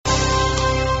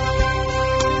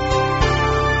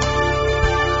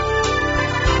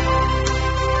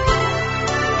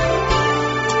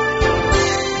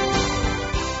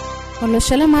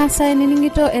oloshole maasai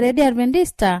niningito eredi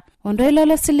Adventista ondo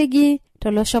ilolo siligi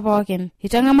tolosho pookin.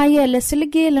 Itang'amaye ele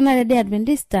siligi lena eredi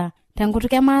Adventista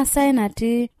tenkutuk e maasai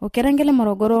natii Okerengele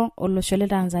Morogoro oloshole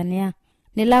Tanzania.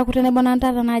 Nila kutene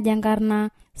bonantata na jangarna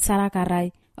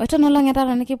Sarakarai. Oitono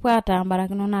long'etata nikipuata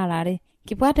mbarakino nalare.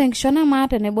 Kipuata enkishona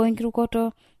maate nebo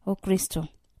enkirukoto o Kristo.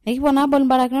 Nikipona bol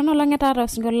mbarakino long'etata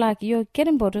osingolo laki yo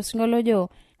kerimboto singolo jo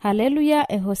Haleluya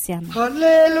ehosiana.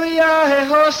 Haleluya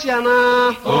ehosiana.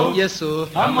 Oh Yesu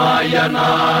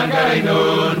amayana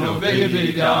gaino no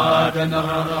begibida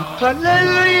danara.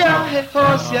 Haleluya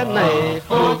ehosiana.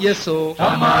 Oh Yesu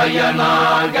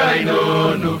amayana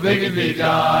gaino no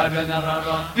begibida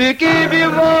danara.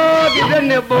 Bikibibo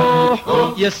gidenebo.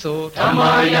 Oh Yesu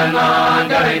amayana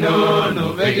gaino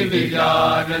no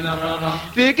begibida danara.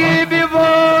 Bikibibo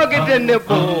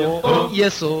gidenebo. Oh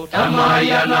Yesu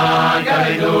amayana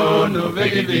gaino no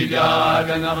begi biga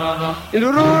ganara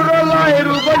iruro la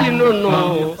irugo linono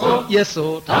oh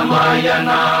Yesu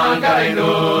tamayana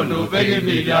gaino no begi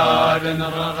biga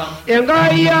ganara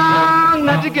engaya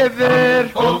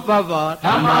natikever oh baba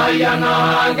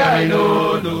tamayana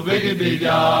gaino no begi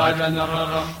biga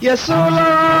ganara Yesu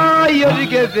la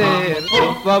yorikever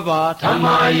oh baba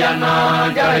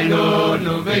tamayana gaino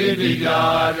no begi biga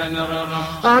ganara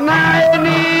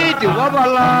anaeni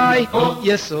tiwabalai oh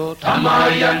Yesu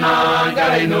tamayana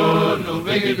gaino no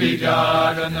begi biga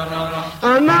ganara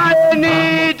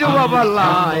anaeni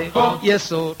tiwabalai oh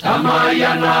Yesu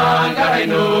tamayana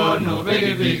gaino no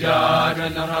begi biga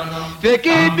ganara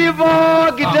Peki bibo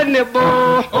gidenebo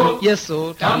oh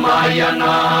Yesu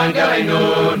tamayana gaino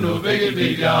no begi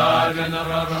biga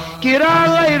ganara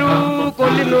kirala iru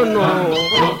kolinono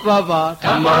baba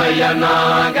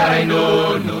tamayana gaino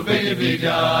no begi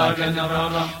biga ganara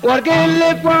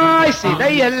wargele kwai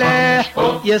sidayele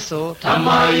oh Yesu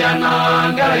tamayana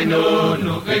gaino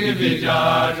no begi biga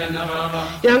ganara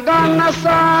yangana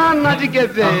sana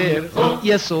dikever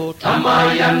Yesu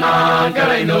tamayana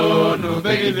gaino no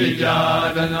begi biga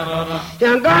ganara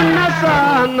yangana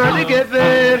sana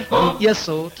dikever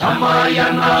Yesu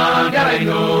tamayana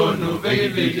gaino no begi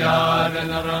biga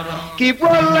ganara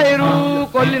kipola iru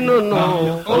kolinono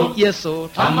Yesu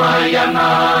tamayana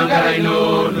gaino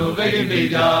no begi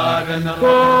biga ganara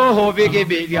oh bigi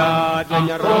biga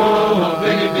danyaro oh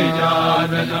begi biga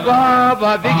ganara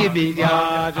baba bigi biga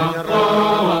danyaro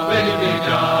oh begi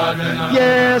biga ganara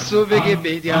Yesu bigi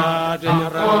biga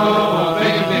danyaro oh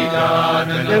begi biga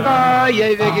ganara engaya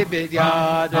bigi biga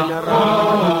danyaro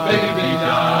oh begi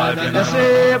biga ganara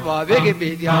Seba bigi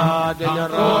biga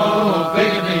danyaro oh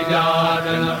begi biga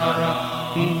ganara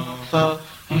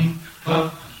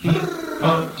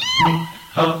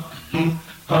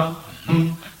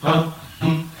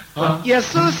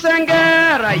Yesu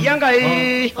sengera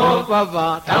yangai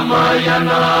baba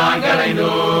tamayana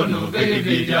gaino no begi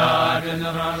biga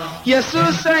ganara Yesu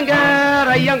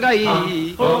sengera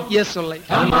yangai Yesu lai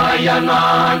tamayana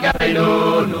gaino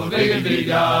no begi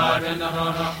biga ganara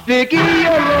bigi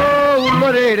yolo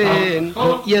uloreren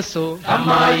Yesu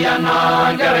tamayana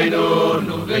gaino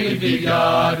no begi biga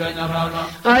ganara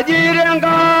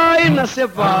ajirengai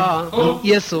naseba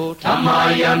Yesu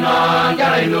tamayana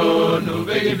gaino no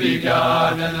begi biga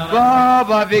ganara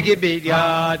baba bigi biga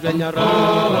danyaro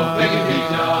oh begi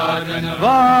biga ganara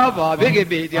baba bigi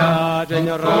biga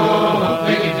danyaro oh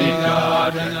begi biga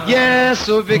ganara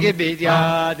Yesu bigi biga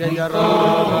danyaro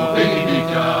oh begi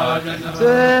biga ganara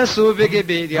Yesu bigi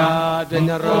biga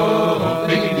danyaro oh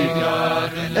begi biga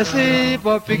ganara Esi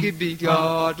pa bigi biga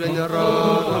danyaro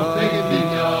begi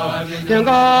biga ganara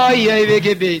Yanga ye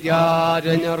bigi biga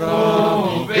danyaro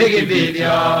bigi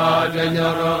biga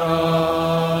danyaro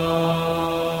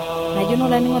Najuno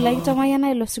laningo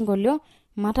laitamayana ilo singolio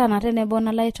mata natene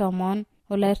bona laitomon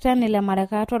olairtani le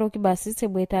marekato rokibasi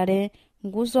sebwetare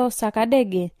nguzo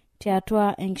sakadege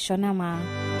tiatua enkishonama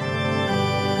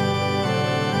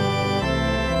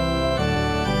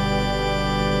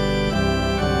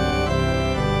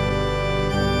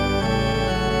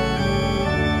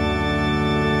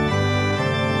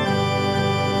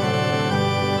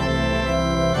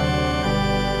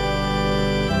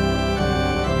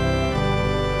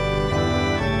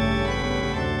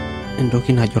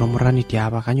entoki najoro murani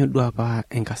tiapa kanyodua apa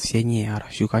enkasienye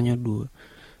arashu kanyodua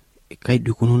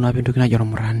kaidikununo apa entoki najoro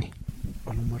murani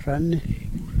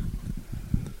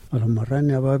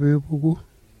olmurani apa peepuku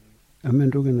ama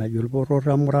entoki najo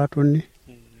ilporrota muratuni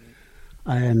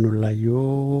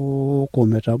aenulayo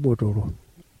kometabotoro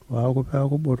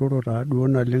peaku botoro taaduo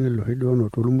naleng iloshi duo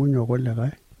notolmunyok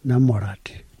olikae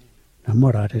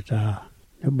nemurati taa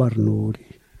nebarnoori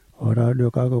Orado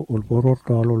kaka ulporor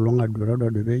tolo longa durado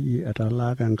de beji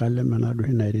atala kan kale manado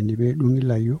hinaire ni be dungi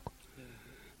layok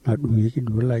nadung'ieki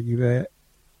duo laji pee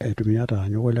aitumia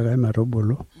taanyu kulikae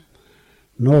metubulu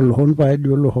nooluhun pae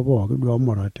duo luho pooki duo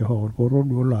murati hoo orpoto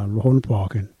duo laa luhun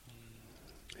pookin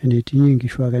enetinye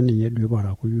nkishu ake ninye duo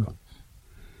parakuyo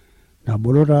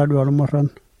nabulu taa duo ormurran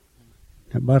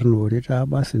nebarnoori taa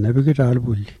basi nepiki taa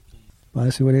irpuli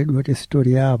basi ore duo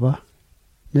testori apa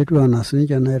netu anas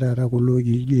ninche nai taata kulo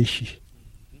oji jeshi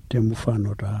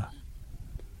temufano taa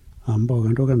amu pooki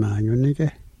entoki naanyu ninche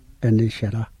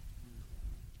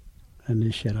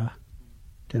enishira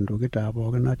tentoki taa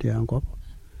pooki natii enkop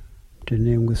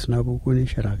tenaa eng'ues napuku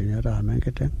nishirakini taa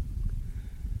menkiteng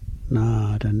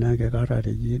naa tenaa enkikarra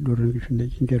teji duo nkishu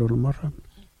neji nchere ormurran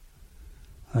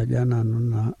ajo nanu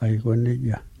naa aiko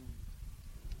nejia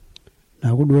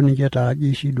neeku duo ninche taa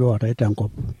jeshi duo ootai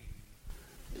tenkop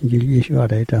ninche iljeshi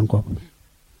ootai tenkop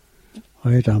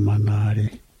oitamanaari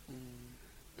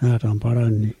neeta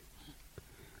mparani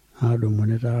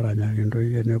naadumuni taa aranyaki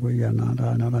ntoyie nepuoi ena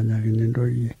taa neranyakini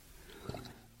ntoyie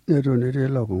netoni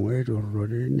tilo kung'u aiturruro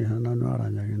tine nanu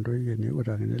aranyaki ntoyie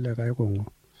nikutakini likae kung'u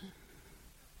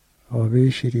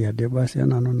opiishiri ade basi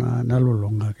nanu naa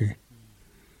nelulung'aki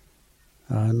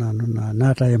nanu naa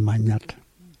neetai imanyat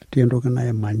etii entoki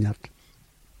naimanyat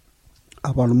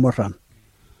apa ormurran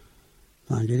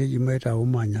naa nchere eji maitau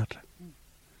manyat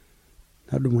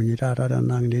nedumuni taata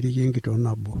tenaang neriki enkitok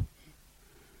nabo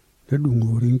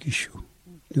nedung'oori nkishu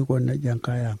niko nejia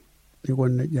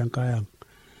enkae ang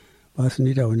basi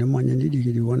nitauni manyat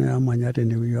nidikidikuoni emanyat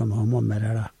tenewueji omehomo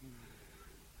merera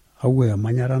awuo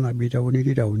emanyata nabo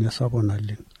nitauni esapuk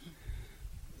naleng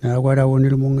neeku ereuni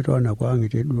irmong'ito nekua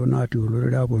ang'itie duo natii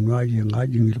olorere aponu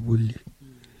ajing irpuli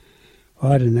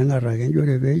paa teneng'ar ake njo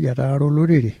ore peejo etaara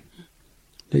olorere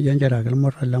nejo nchere ake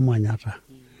irmurran lemanyata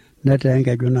netaa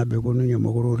enkeju nabo eponunye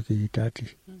mokure orkiitati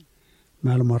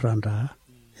mee irmurran taa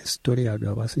estori ajo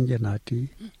apa sinche natii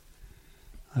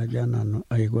ajo nanu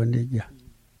aiko nejia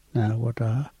neeku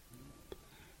taa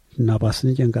ina apa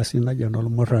sinche enkasi najo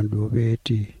enormurran duo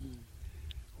peetii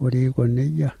ore iko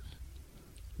nejia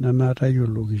nemeetai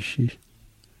olokishi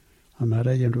amu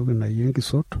eetai entoki naji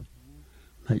enkisot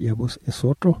naji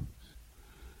esoto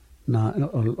naa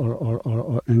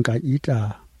enkaji taa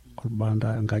orbanta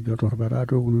enkaji otorpetaa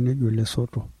tokunu nejo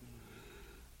lesoto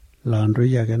laa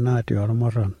ntoyie ake natii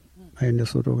ormurran naa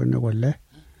inesotokini kule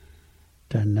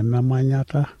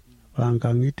tenememanyata paa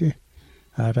nkang'itie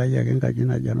eetai ake enkaji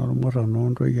naji enormurran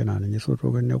oontoyie naa ninye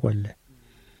esotokini kule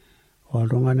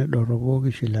oltung'ani dorrop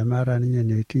okishi lemeeta ninye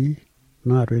enetii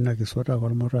naa atua ina kisot ake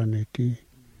ormurran etii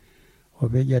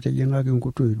opejo etijing'aki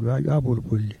nkutoi duo apuo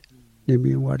irpuli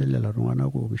neming'uari lelo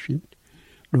tung'anak okishin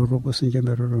dorropu sinche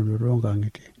metotoni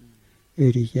toonkang'itie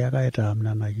eriki ake aitaam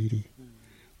nena kiri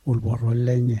orporro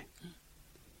lenye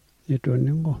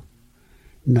nitoning'o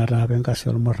ina taa apa enkasi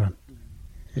ormurran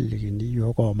elikini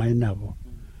yiok omainepu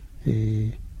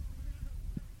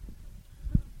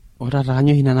ore taata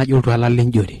kanyioo oshi najo oltwala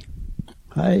lenjore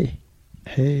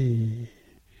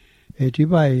etii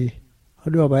pae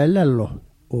aduo pae lelo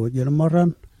ooji irmurran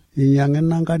inyang'i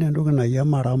nankan entoki naji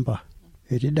emaramba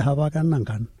etii dii apake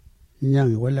enankan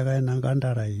inyang' kulikae nankan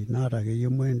tarai naata akeyie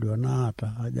muindo naata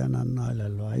ajo nanu naa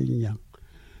lelo ainyang'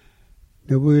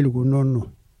 nepuoi irkunono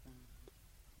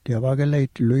tiapake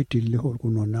loitili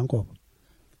orkunono enkop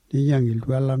ninyang'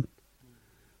 iltwalan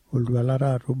oltwala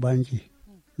taata obanji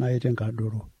naiti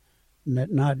nkadoro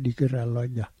naadikir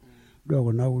eloja duo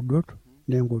kuna udot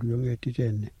naa enkoriong etii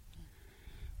tene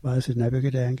basi nepiki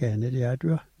taa enkeene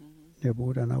tiatua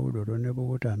nepuku tena udoto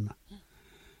nepuku tena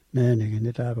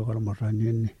neenikini taa apik ormurrani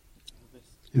ene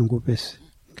enkupes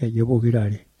nkejek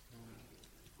pokirare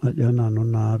ajo nanu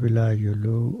naa piilo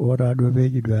ayiolou ore taa duo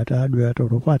peeji duo etaa duo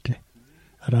eturupate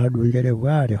etaa duo nchere epuo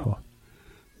aariho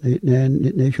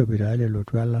neishopi taa lelo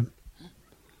twalan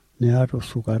niata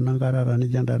osuka nanka taata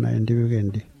nijo enda nai nitipika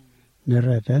ende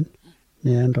nirreten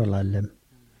niya entolalem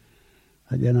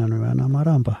ajo nanu ena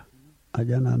maramba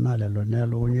ajo nanu naa lelo naa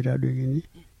elukuny itadoikini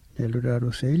nelo taata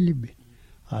oseilibi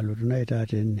alotu nai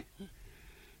taata ene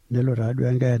nelo taa duo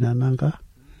enkeene nanka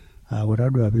aaku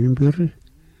taduo piimpirri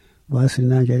basi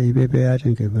naa nchere ipepeya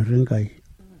tenkepirri nkai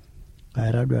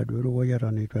aitaduaa duo irukoi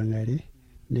eton eitu eng'eri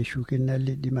neshuki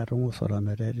nelidi metung'usura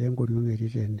metaa etaa enkoriong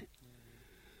etii tene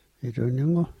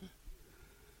itoning'o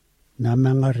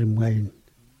nemeng'ar imuain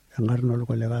eng'ar naa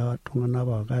irkulikae tung'anak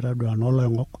pooki aitaduaa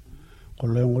nooloing'ok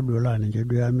kulo oing'ok duo laa ninche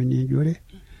duo eamini enjore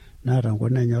neeta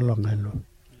nkuna enye olong'ailo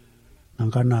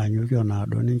nanka naanyokie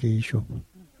onaado ninche iishop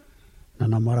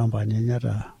nena marambani enye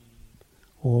taa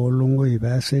oolong'oi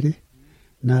peesiri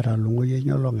neeta long'oi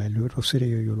enye olong'ailo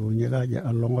tosirei oyiolounyieki ajo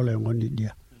elong' oloing'oni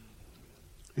idia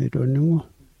itoning'o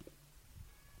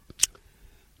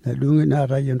nedung'i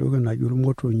neetai entoki naji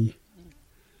ormotonyi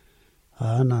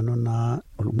nanu naa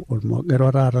ormogero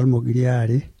taata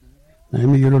ormogiriari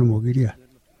namiyiolo ormogiria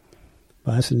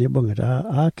basi nibung'ita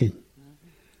aakiny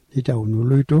nitauni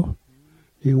oloito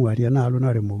ning'uari enaalo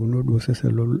naremokino duo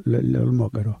osesen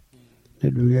lolmogero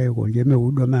nedung'i aikonji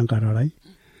emeudo menkararai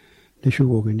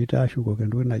neshukokini taa ashukoki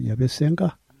entoki naji apa esenka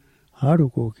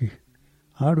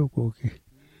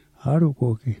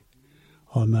arukoki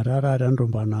ometaa taata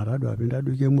entumpa naa tadua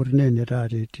pintadoiki emurt neene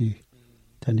taata etii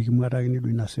tenikimwatakini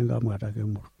duo ina senka amwataki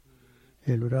emurt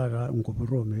elo taata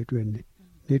nkupurro meetu ene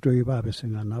neitoki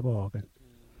paapising'ana pookin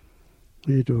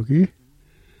neitoki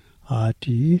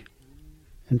atii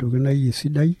entoki naji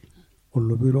esidai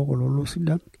olopiro kulo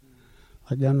losidan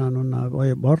ajo nanu naa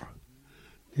oibor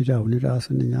nitauni taa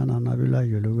sininye enaa napilo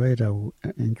ayiolou aitau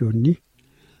enchoni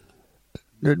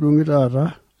nedung'i taata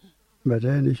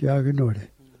metaa enishiakinore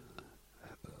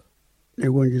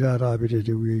nekonji taata apik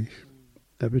tewueji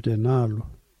apik tenaalo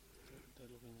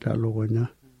telukunya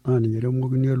naa ninye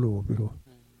eremokini ele opiro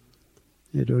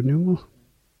etoning'o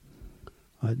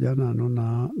ajo nanu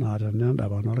naa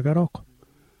tenendapana orkerok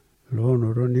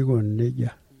loonoto nikoni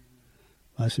nejia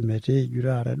basi meteeju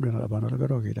taata duo endapana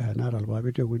orkerok itae naata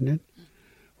irpapit tekunen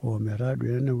ometaa duo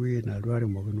enewueji nalotu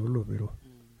aremokino olopiro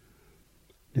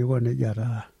niko nejia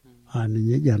taa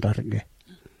ninye eji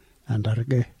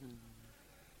entarge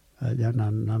ajo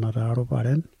nana taa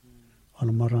ruparen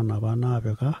ormurran apa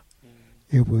naapika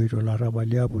epuoito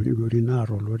larrabali apuo naar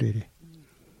olorere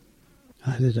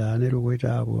asi taa nerukoi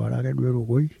taa apuo ake duo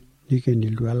erukoi nikeni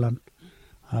iltualan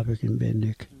apik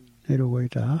imbenek nerukoi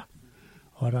taa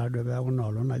ore duo peeku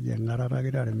inoolong naji eng'arata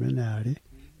kitaremo eniare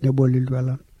neboli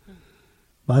iltualan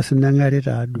basi neng'ari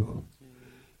taa duo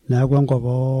neeku enkop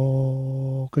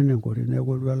pookin enkori neeku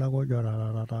oltuala ojo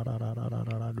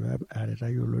rarararararara duo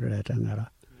eeritai olorere aiteng'ara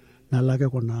nelaki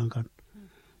kuna ankan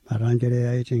metaa nchere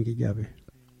eyai tenkijape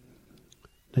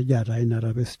nejia taa ina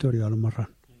apa story ormurran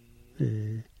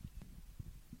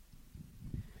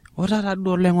ore taata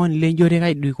duo oloing'oni lenjore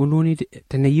kaji ikununi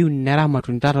teneyieu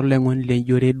neramatuni taata oloing'oni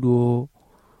lenjore duo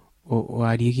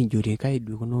oarieki njore kaji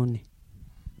ikununi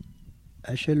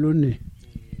esheluni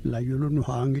layiolonu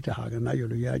haang'ite hake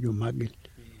nayioloi ajo magil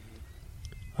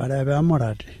ore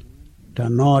peemurati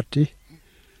tenooti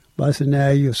basi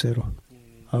neyai osero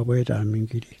apuo aitaami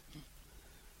nkiri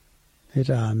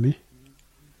neitaami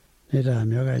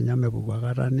okenya mepuku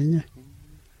akata ninye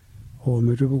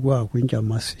ometupuku aaku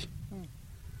enchamasi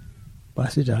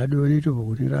basi taaduo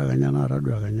nitupukuni taa kenya naa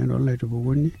tadua kenya enolo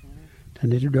naitupukuni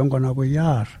tenetii duo enkop napuoi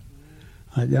aarr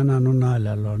ajo nanu naa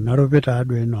lelo nerupi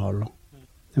taaduo inoolong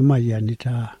nemayiani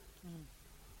taa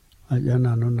ajo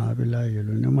nanu naa pilo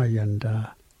ayiolou nemayiani taa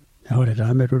ore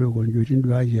taa metoriko njuitin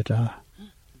duo ayie taa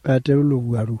pete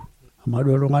olowuaru amu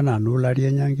duo iltung'anak naa olari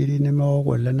enya nkiri nemeok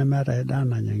kule nemeeta ai daa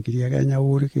nanya nkiri ake enya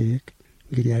orkeek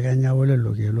nkiri ake enya olelo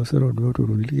keek losero duo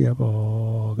oturuni irkeek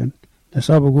pookin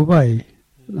nesapuku pai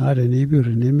naa teneipirr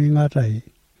neming'atai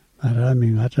metaa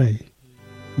ming'atai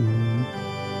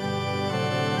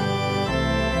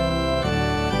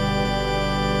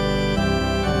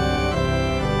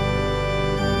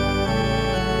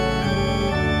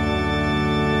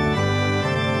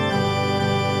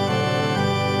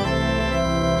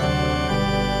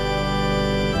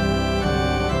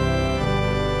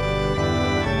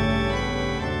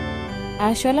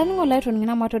asho laningo laitoning'o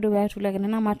namato duo aitulakini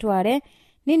namato are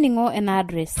nining'o ena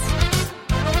address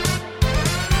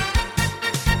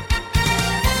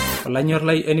olanyor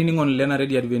lai enining'oni lena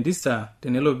Radio Adventista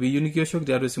tenelo piiyieu nikioshoki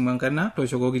tiatua esimu enkarna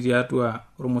tooshokoki tiatua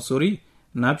ormosori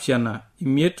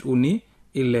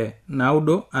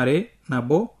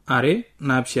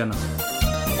 753692127.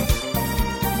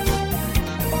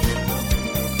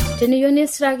 teniyieu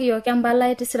nisiraki yiok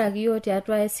empalai tisiraki yiok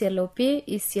tiatua SLP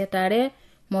 8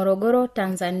 Morogoro,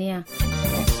 Tanzania.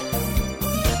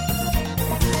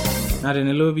 Na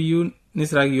tenelo piiyieu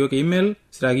nisiraki yiok email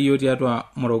siraki yiok tiatua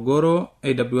Morogoro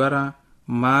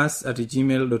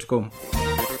awr@gmail.com.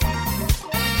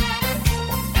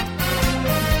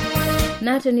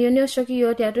 Na teniyieu nioshoki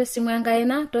yiok tiatua esimu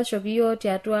enkaina tooshoki yiok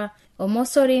tiatua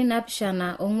ormosori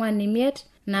 745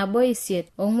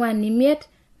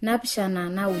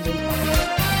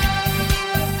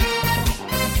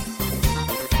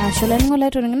 asho laningo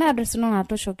laitoning'o address ino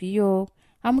natoshoki yiok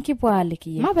amu kipuo aaliki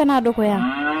yie mapena dukuya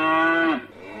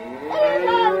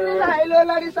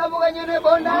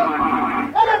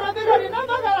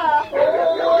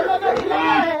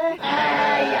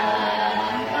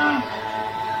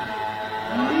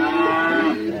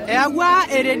eawua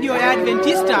eredio ya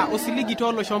Adventista osiligi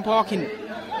tooloshon pookin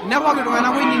nepok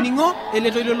iltung'anak oinining'o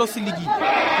eletoilo losiligi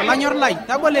olanyor lai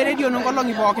tabolo eredio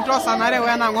nonkolong'i pookin toosanare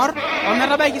wenang'or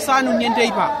ometabaiki saa 4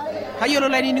 enteipa tayiolo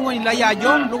lainining'oni lai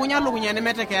ajo lukunya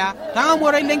nemetekeya tang'amu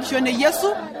oroi lenkishon e Yesu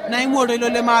naimu oroi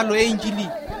lolemaalo e injili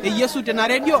e Yesu tena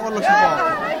redio olosho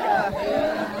pookin.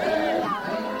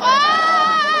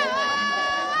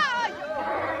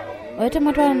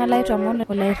 Oitematwa na laitomon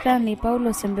olairani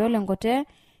Paulo Sembeole Nkote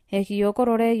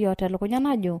ekiyokorore yota lukunya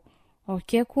najo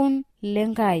orkekun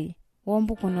lenkai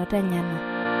wompukunot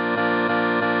enyana.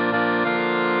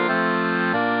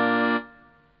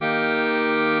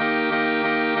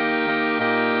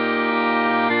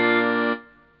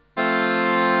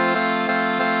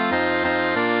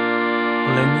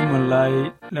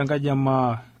 Lai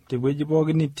lenkajamaa tewueji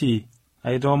pookin itii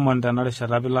aitoomon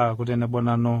tenarishata pilaaku tenebo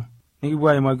nanu nikipuo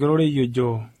aimakirore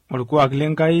iyojo orkuak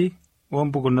lenkai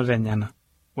wompukunot enyana.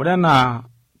 Ore enaa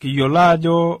kiyiolo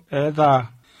ajo eeta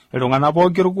iltung'anak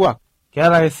pooki orkuak,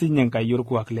 keeta sinye Enkai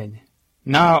orkuak lenye.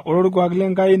 Naa ore orkuak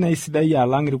lenkai naa isidai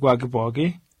alang irkuaki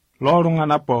pooki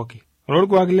looltung'anak pooki. Ore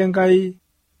orkuak lenkai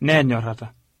naa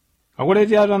enyorrata. Ore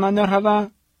tiatua ena nyorrata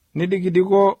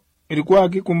nidikidiko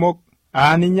irkuaki kumok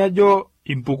ninye ajo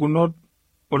impukunot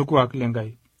orkuak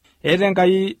lenkai. Eeta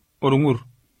Enkai orng'ur,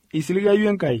 isiligayu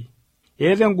Enkai,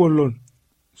 eeta engolon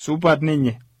supat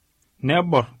ninye,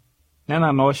 nebor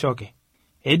nena nooshoke.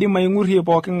 Eidim aing'urrie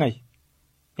pooki ng'ai,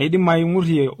 eidim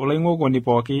aing'urrie oloing'okoni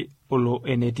pooki olo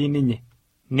enetii ninye,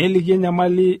 neliki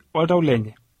enyamali oltau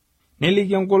lenye,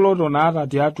 neliki engoloto naata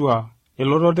tiatua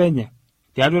elototo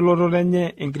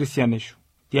enye enkristianisho,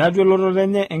 tiatua elototo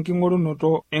enye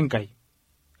enking'orunoto Enkai.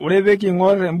 Ore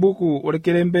peking'or embuku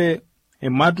orkerembe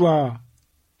ematua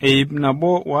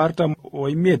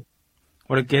 145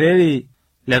 orkereri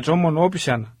le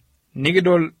 17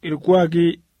 nikidol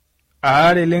irkuaki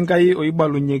aare lenkai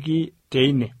oibalunyeki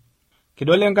teine.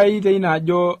 Kidol Enkai teine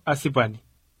ajo asipani,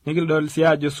 nikidol sii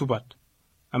ajo supat.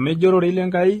 Amejorore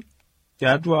lenkai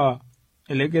tiatua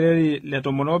ele kereri le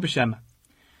 17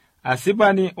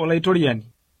 asipani olaitoriani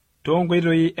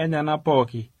toonkoitoi enyenak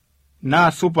pooki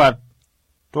naa supat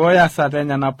tooyasat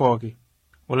enyenak pooki.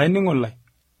 Olainining'oni lai,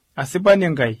 asipani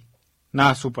Enkai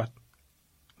naa supat.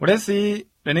 Ore sii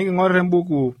teniking'or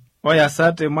embuku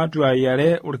oyasat ematua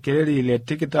 2 orkereri le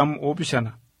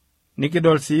 27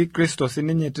 nikidol sii Kristo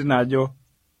sininye tina ajo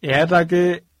eeta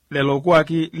ake lelo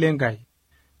kuaki lenkai.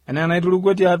 Enaa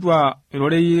naiturukuo tiatua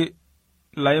irorei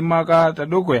laimaka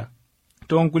tedukuya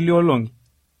toonkulie olong'i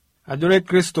ajo ore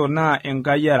Kristo naa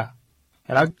Enkai era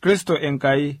Kristo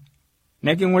Enkai.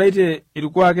 Neking'uraite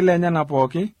irkuaki lenyenak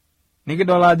pooki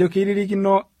nikidol ajo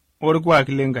kiririkino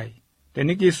orkuaki lenkai.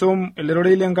 Tenikisum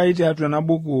elerorei lenkai tiatua ena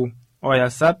buku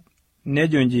oyasat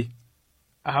nejo nji,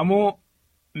 amu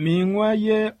miing'ua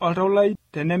yie oltau lai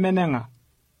tenemeneng'a,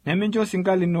 nemincho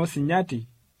sinka lino sinyati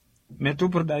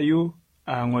metupurdayu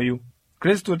aang'oyu.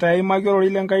 Kristo taa eimaki ororei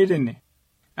lenkai tene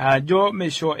ajo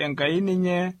meisho Enkai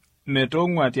ninye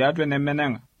metong'ua tiatua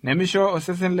enemeneng'a, nemisho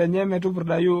osesen lenye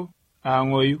metupurdayu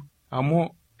aang'oyu amu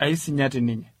aisinyati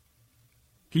ninye.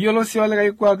 Kiyiolo sii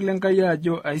olikai kuak lenkai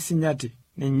ajo aisinyati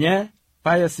ninye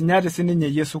paa sinyati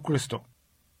sininye Yesu Kristo.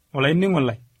 Olainining'oni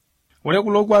lai, ore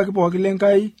kulo kuaki pooki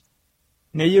lenkai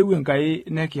neyieu Enkai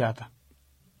nekiata.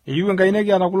 Eyieu Enkai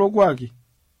nekiata kulo kuaki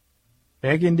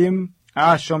peekindim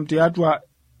aashom tiatua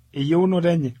eyieunoto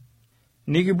enye,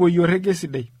 nikipuoyie orrege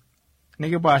sidai,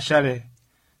 nikipaashare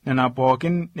nena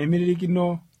pookin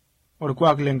nemiririkino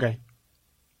orkuak lenkai.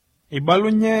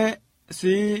 Ibalunye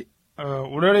sii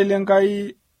ororei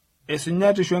lenkai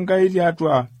esinyatisho Enkai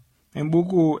tiatua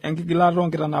embuku enkigilata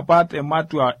onkitanapat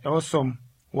ematua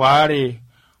 2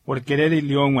 orkereri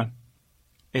li4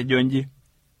 ejo nji,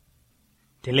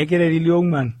 telekereri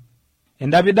li4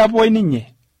 endapidapoi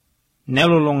ninye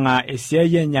nelulung'a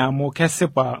esiai enye amu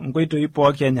kesipa nkoitoi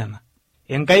pooki enyana.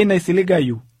 Enkai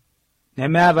naisiligayu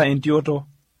nemeeta entioto,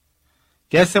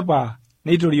 kesipa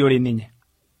neitoriori ninye.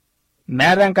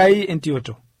 Meeta Enkai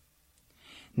entioto,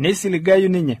 neisiligayu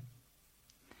ninye.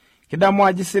 Kidamu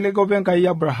aji siligope Enkai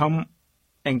Abraham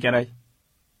enkerai.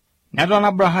 Neton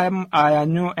Abraham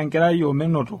aanyu enkerai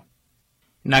omenoto.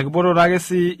 Ina kipototo ake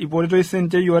sii iporitoi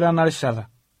sinche yiok tenarishata.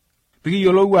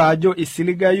 Pikiyiolou ajo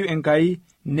isiligayu Enkai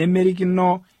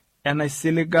nemerikino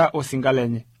enaisiliga osinka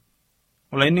lenye.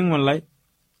 Olainining'oni lai,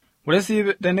 ore sii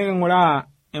teniking'uraa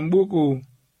embuku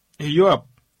Yoab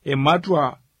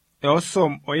ematua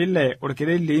 6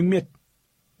 orkereri le5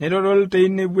 neitodolu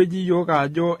teine wueji yiok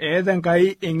ajo eeta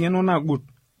Enkai eng'eno nagut,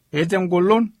 eeta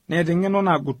engolon neeta eng'eno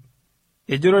nagut.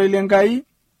 Ejoroi lenkai,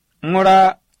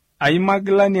 ng'ura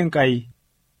aimagilani Enkai,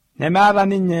 nemeeta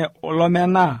ninye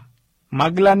olomenaa,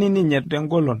 magilani ninye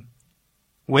tengolon,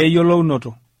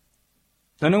 weyiolounoto.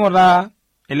 Toning'uraa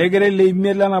ele kereri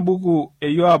le5 lena buku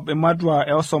Yoab ematua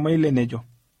 6 nejo,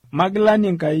 magilani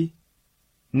Enkai,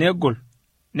 negol,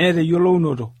 neeta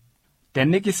eyiolounoto.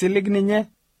 Tenikisilig ninye,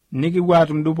 nikipuo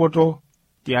atum dupoto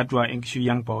tiatua enkishui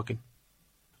ang' pookin.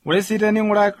 Ore sii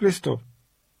tening'uraa Kristo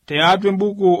tiatua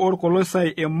embuku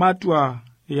orkolosai ematua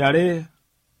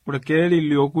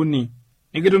 2:3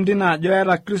 nikitum tina ajo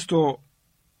eeta Kristo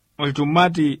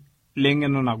olchumati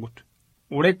leng'eno nagut.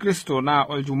 Ore Kristo naa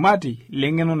olchumati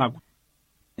leng'eno nagut.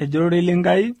 Ejorore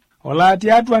lenkai olaa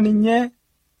tiatua ninye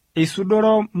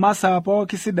eisudoro masaa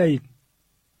pooki sidain,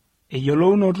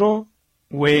 eyiolounoto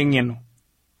weng'eno.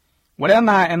 Ore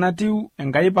enaa enatiu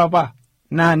Enkai Papa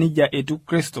naa nija etiu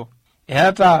Kristo,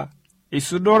 eeta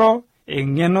eisudoro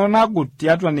eng'eno nagut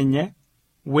tiatua ninye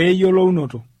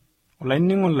weyiolounoto.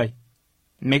 Olainining'oni lai,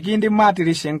 mikiindim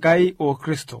aatirish Enkai o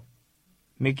Kristo,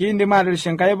 mikiindim aatirish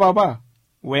Enkai Papa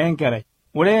wenkerai.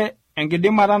 Ore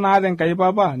enkidimata naata Enkai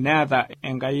Papa neeta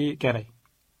Enkai Kerai.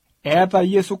 Eeta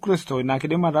Yesu Kristo ina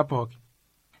kidimata pooki.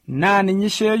 Naa ninye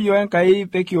ishoo yiok Enkai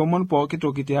pekiomon pooki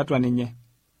toki tiatua ninye.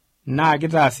 Naa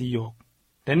kitaas iyiok.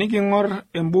 Teniking'or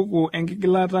embuku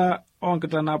enkigilata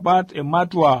oonkitanapat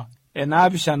ematua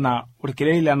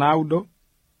 7:9,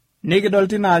 nikidol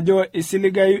tina ajo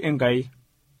isiligayu Enkai.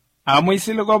 Amu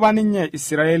isiligo apa ninye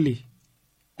Israeli.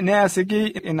 Neasiki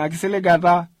ina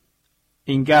kisiligata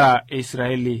inkera e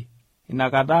Israeli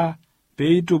inakata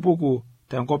peitupuku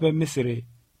tenkop e Misiri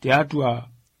tiatua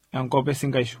enkop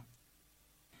esinkaisho.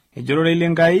 Ejorore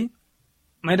lenkai,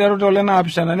 maiteru tole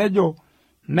 7 nejo,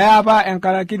 meapa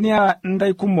enkarakini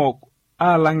ntai kumok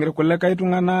alang' irkulikae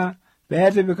tung'ana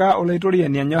peetipika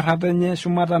olaitoriani enyorrata enye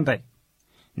shumata ntai,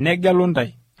 negelu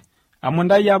ntai, amu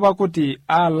ntai apa kuti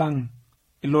alang'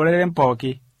 iloreren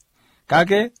pooki.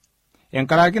 Kake,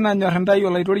 enkaraki nanyorr ntai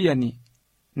olaitoriani,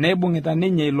 neibung'ita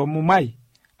ninye ilo mumai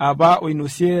apa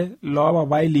oinosie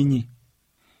loopapai linyi.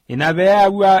 Ina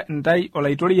peeawua ntai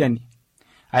olaitoriani,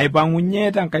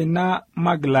 aipang'unye tenkaina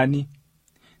magilani,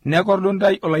 nekordu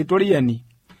ntai olaitoriani,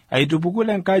 aitupuku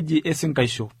lenkaji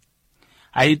esinkaisho,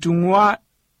 aitung'ua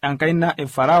enkaina e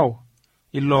Farao,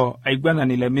 ilo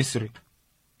aiguanani le Misri.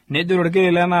 Nejore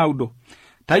orkeli le 9,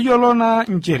 tayiolo naa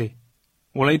nchere,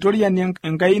 olaitoriani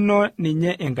enkaino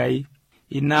ninye Enkai,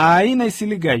 ina ai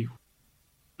naisiligayu,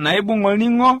 naibung'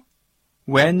 olning'o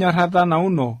wenyorrata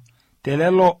nauno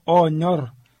telelo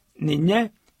oonyorr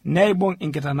ninye neibung'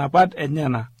 inkitanapat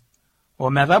enyena,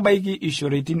 ometabaiki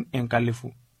ishoritin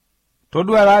 1,000.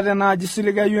 Todua taa tenaaji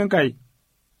isiligayu Enkai,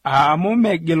 amu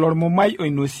megil ormumai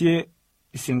oinosie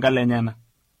isinka lenyena.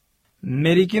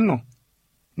 Merikino,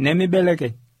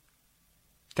 nemibelekeny,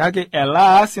 kake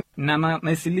elaas nena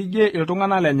naisiligie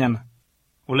iltung'anak lenyena.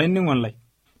 Olainining'oni lai,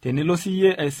 tenilo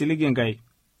siyie aisilig Enkai,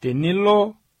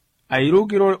 tenilo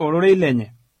airukiro ororei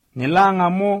lenye, nilo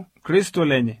ang'amu Kristo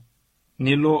lenye,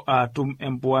 nilo atum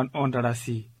empuan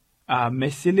ontarasi,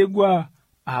 mesiligwa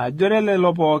ajore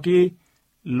lelo pooki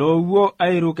lowuo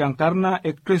airuk enkarna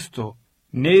e Kristo,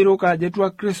 neiruk ajetua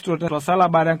Kristo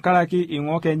tosalaba tenkaraki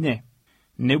ing'ok enye,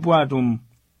 nepuo atum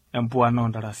empuan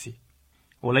ontarasi.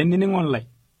 Olainining'oni lai,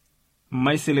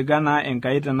 maisiliga naa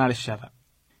Enkai tenarishata.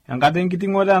 Enkata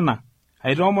enkiting'oto ena,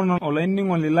 aitoomon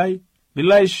olainining'oni lai,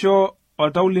 bilo aisho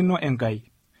oltau lino Enkai,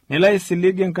 nilo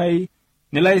aisilig Enkai,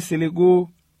 nilo aisiligu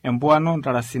empuan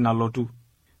ontarasi nalotu.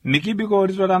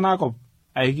 Mikibikoorito tenakop,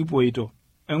 aikipuoito.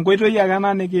 Enkoitoi ake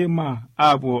ena nikiimaa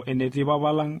aapuo enetii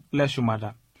Papa lang'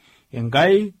 leshumata.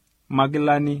 Enkai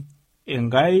magilani,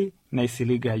 Enkai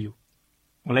naisiligayu.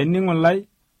 Olainining'oni lai,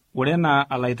 ore naa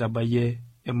alaitabayie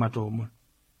ematoomon.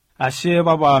 Ashe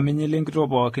Papa minyili enkitoo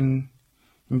pookin,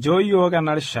 njoo yiok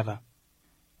enarishata.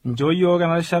 Njoo yiok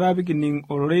enarishata pikining'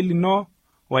 ororei lino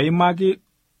oimaki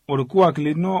orkuak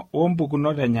lino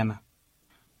ompukunot enyena.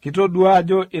 Kitodua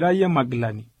ajo ira yie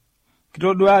magilani.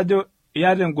 Kitodua ajo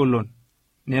iyata engolon,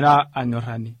 nira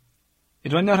anyorrani.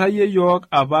 Itonyorrayie yiok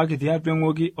apa kitii atua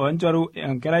eng'oki onchoru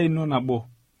enkerai ino nabo,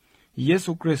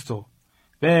 Yesu Kristo,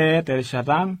 pee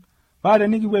terishata ang', paa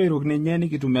tenikipuo airuk ninye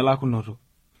nikitum elakunoto.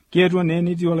 Kietuo naa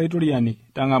enitii olaitoriani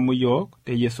tang'amu yiok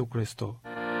te Yesu Kristo.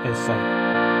 Esai.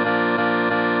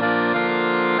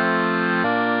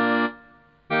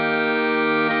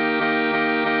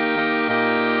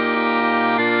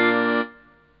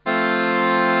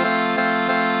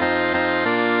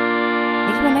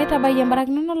 Tabayie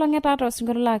mbarakinono lang'etaata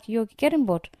osingolio laaki yiok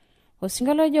Kerimbot,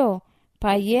 osingolio ojo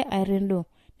payie airendo,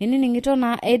 ninining'ito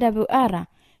naa AWR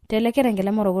telekerenge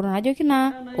le Morogoro najoki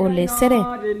naa olesere.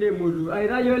 Tenemutu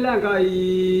aitayiolo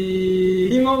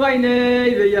Enkai, ing'okaine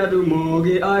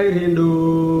peyatumoki airendo.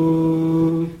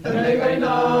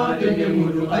 Enekaina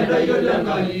tenemutu aitayiolo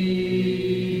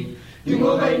Enkai,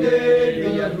 ing'okaine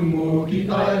peyatumoki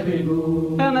airendo.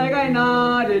 Enekaina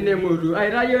tenemutu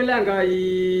aitayiolo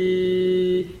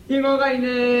Enkai, ingo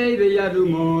kaine be yadu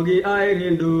mogi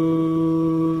airindo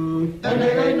Tane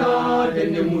kaina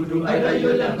tene mutu aira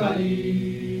yolangali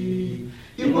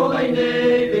Ingo kaine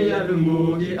be yadu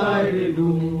mogi airindo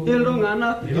Ilungana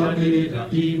Yodira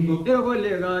imo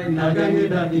Irgolega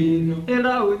Nagangida dino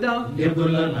Irauda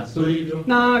Degola na soido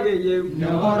Nageye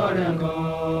Nahoranka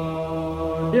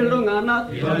Ilungana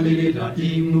Yodira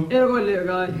imo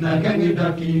Irgolega Nagangida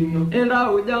kino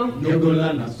Irauda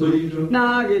Degola na soido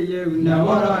Nageye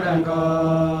Nahoranka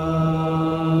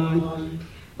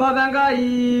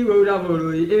Pavangai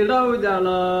Guraboroi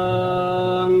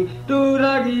Iraudalang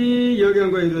Turagi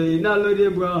Yogengoi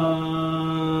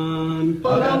Nalodibuan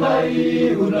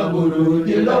Parangai Uraburu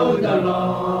Dilaudala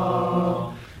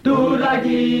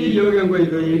Turagi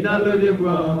Yogengoi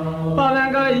Nalodibuan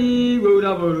Pavangai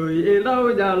Guraboroi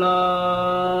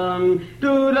Iraudalang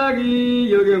Turagi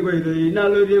Yogengoi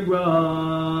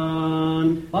Nalodibuan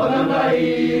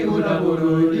Parangai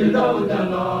Uraburu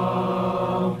Dilaudala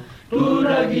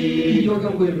Turagi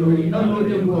Yogengoi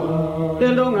Nalodibuan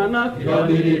Elongana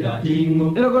Yodira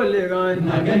imo Irgolega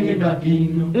Nagangida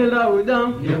kino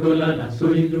Irauda Degola na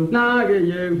soido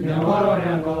Nageye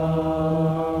Nahoranka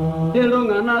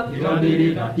Elongana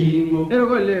Yodira imo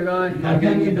Irgolega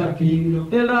Nagangida kino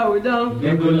Irauda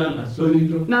Degola na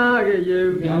soido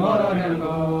Nageye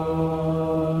Nahoranka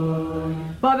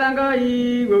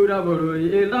Pavangai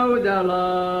Guraboroi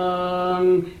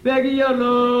Iraudalang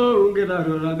Begiyolo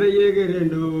Ungirarora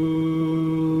Beyegerendo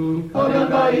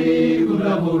Parangai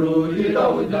Uraburu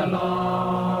Dilaudala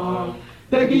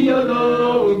Tegiyolo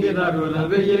Ungirarora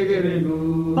Beyegerenu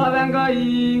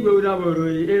Pavangai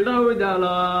Guraboroi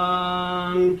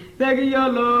Iraudalang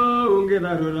Begiyolo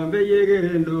Ungirarora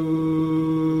Beyegerendo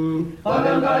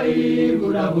Parangai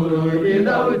Uraburu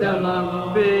Dilaudala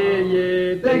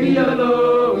Beye Tegiyolo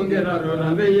Ungirarora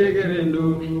Beyegerendo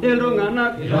Elongana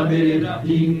Yodira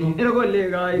imo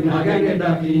Irgolega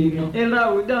Nagangida kino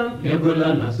Irauda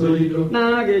Degola na soido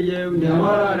Nageye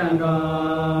Nahoranka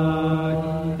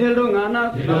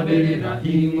Elongana Yodira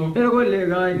imo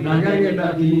Irgolega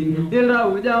Nagangida kino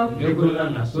Irauda Degola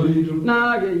na soido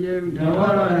Nageye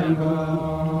Nahoranka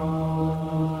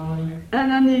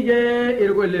Ananige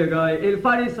Irgolega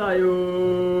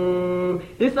Farisayo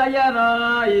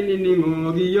Isayara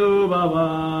Ininimo Giyo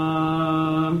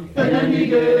Baba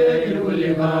Enanige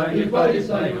Irulega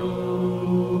Ifarisayo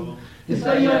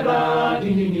Isayara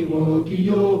Ininimo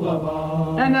Kiyo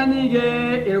Baba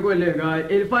Ananige Irgolega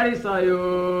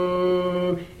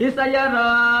Farisayo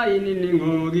Isayara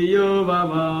Ininimo Giyo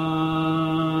Baba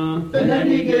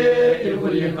Enanige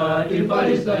Irulega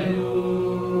Ifarisayo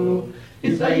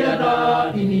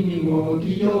Isayara Ininimo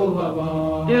Kiyo Baba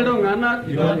Elongana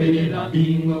Yodira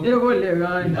imo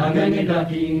Irgolega Nagangida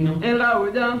kino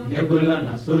Irauda Degola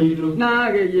na soido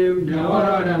Nageye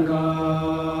Nahoranka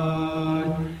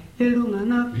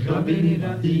Elongana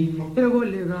Yodira imo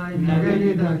Irgolega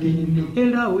Nagangida kino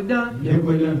Irauda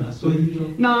Degola na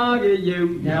soido Nageye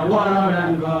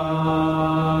Nahoranka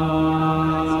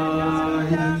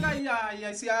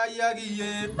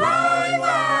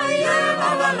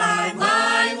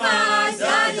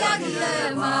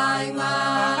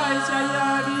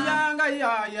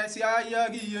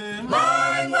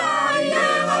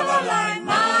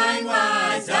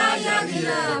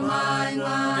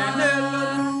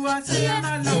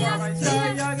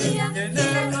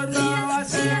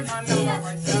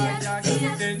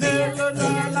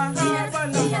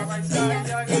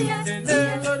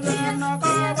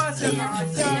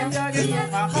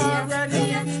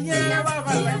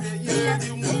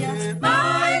Yeah.